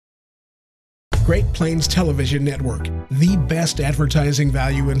Great Plains Television Network, the best advertising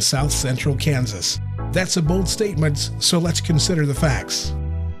value in South Central Kansas. That's a bold statement, so let's consider the facts.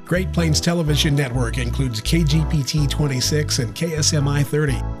 Great Plains Television Network includes KGPT 26 and KSMI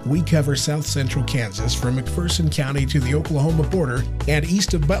 30. We cover South Central Kansas from McPherson County to the Oklahoma border and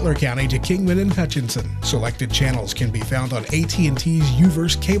east of Butler County to Kingman and Hutchinson. Selected channels can be found on AT&T's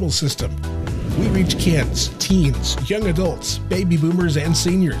UVerse cable system. We reach kids, teens, young adults, baby boomers, and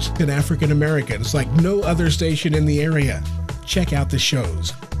seniors, and African Americans like no other station in the area. Check out the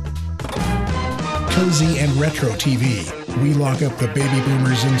shows. Cozy and Retro TV. We lock up the baby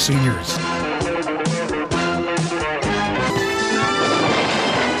boomers and seniors.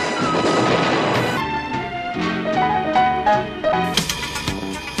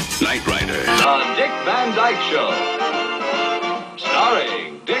 Night Riders. The Dick Van Dyke Show.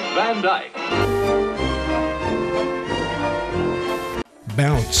 Starring Dick Van Dyke.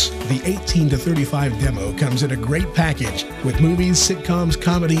 Bounce, the 18 to 35 demo, comes in a great package with movies, sitcoms,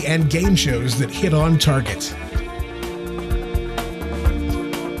 comedy, and game shows that hit on target.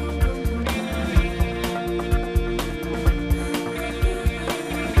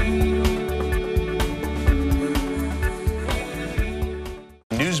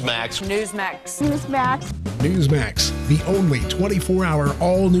 Newsmax, the only 24-hour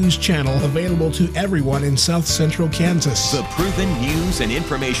all-news channel available to everyone in South Central Kansas. The proven news and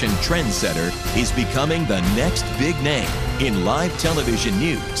information trendsetter is becoming the next big name in live television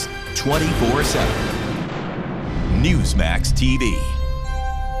news 24/7. Newsmax TV.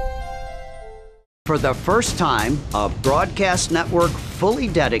 For the first time, a broadcast network fully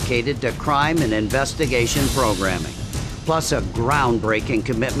dedicated to crime and investigation programming, plus a groundbreaking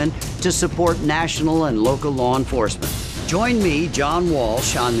commitment to support national and local law enforcement. Join me, John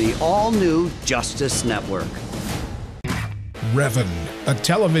Walsh, on the all-new Justice Network. Revin, a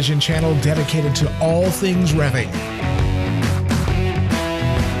television channel dedicated to all things revving.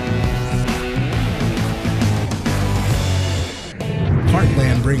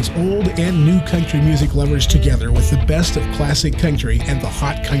 Heartland brings old and new country music lovers together with the best of classic country and the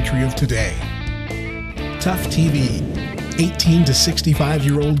hot country of today. Tough TV, 18 to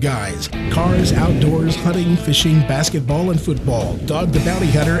 65-year-old guys, cars, outdoors, hunting, fishing, basketball and football, Dog the Bounty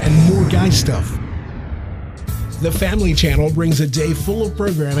Hunter, and more guy stuff. The Family Channel brings a day full of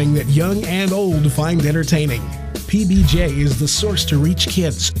programming that young and old find entertaining. PBJ is the source to reach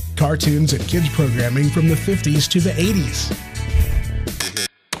kids, cartoons and kids programming from the 50s to the 80s.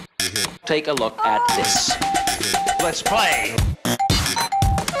 Take a look at this. Let's play.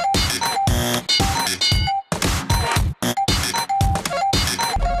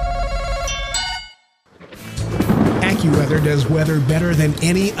 AccuWeather does weather better than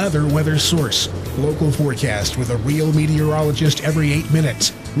any other weather source. Local forecast with a real meteorologist every 8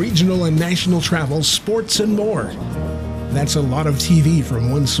 minutes. Regional and national travel, sports, and more. That's a lot of TV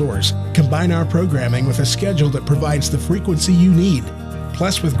from one source. Combine our programming with a schedule that provides the frequency you need.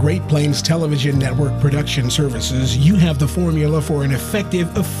 Plus, with Great Plains Television Network production services, you have the formula for an effective,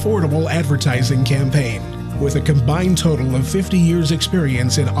 affordable advertising campaign. With a combined total of 50 years'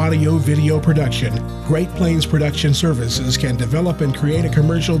 experience in audio-video production, Great Plains Production Services can develop and create a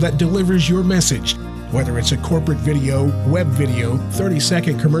commercial that delivers your message, whether it's a corporate video, web video,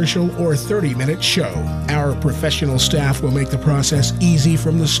 30-second commercial, or 30-minute show. Our professional staff will make the process easy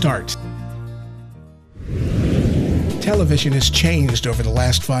from the start. Television has changed over the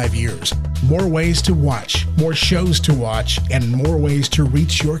last 5 years. More ways to watch, more shows to watch, and more ways to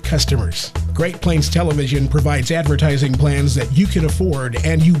reach your customers. Great Plains Television provides advertising plans that you can afford,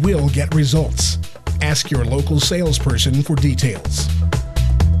 and you will get results. Ask your local salesperson for details.